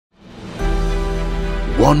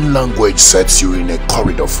One language sets you in a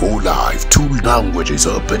corridor for life. Two languages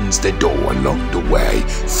opens the door along the way.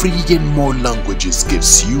 Three and more languages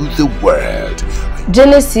gives you the world.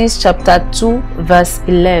 Genesis chapter 2 verse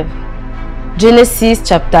 11. Genesis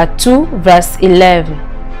chapter 2 verse 11.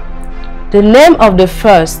 The name of the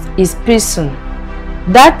first is Person.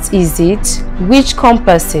 That is it which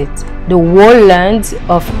compasseth the whole land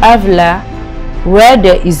of Havilah, where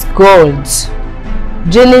there is gold.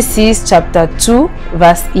 Genesis chapter 2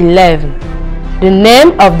 verse 11. The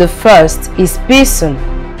name of the first is Person.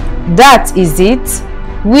 That is it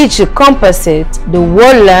which compasseth the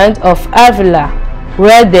whole land of Havilah,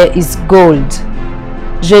 where there is gold.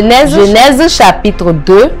 Genèse chapitre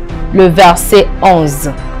 2, le verset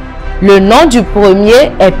 11. Le nom du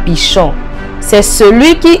premier est Pichon. C'est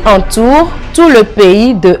celui qui entoure tout le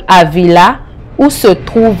pays de Havilah où se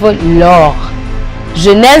trouve l'or.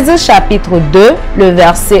 Genèse chapitre 2, le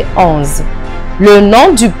verset 11. Le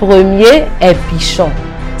nom du premier est Pichon.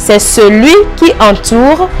 C'est celui qui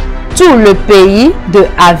entoure tout le pays de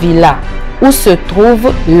Havilah où se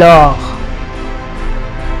trouve l'or.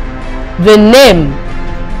 The name,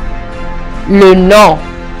 le nom.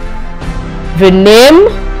 The name,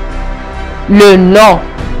 le nom.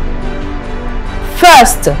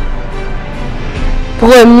 First,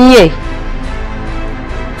 premier.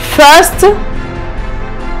 First,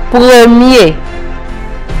 premier.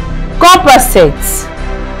 Compasseth,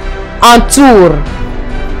 entoure.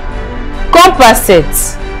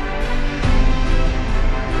 Compasseth,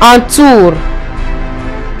 entoure.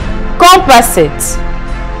 Compasseth,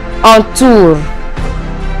 entoure.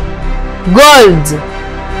 Gold,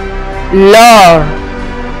 l'or.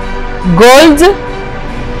 Gold,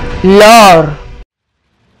 l'or.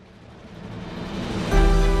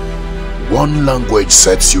 One language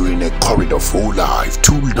sets you in a corridor for life.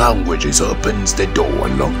 Two languages opens the door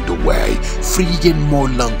along the way. Three and more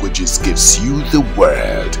languages gives you the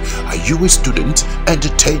world. Are you a student,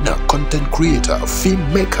 entertainer, content creator,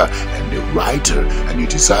 filmmaker, and a writer, and you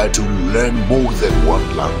desire to learn more than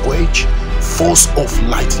one language? Force of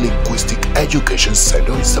Light Linguistic Education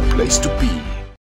Center is the place to be.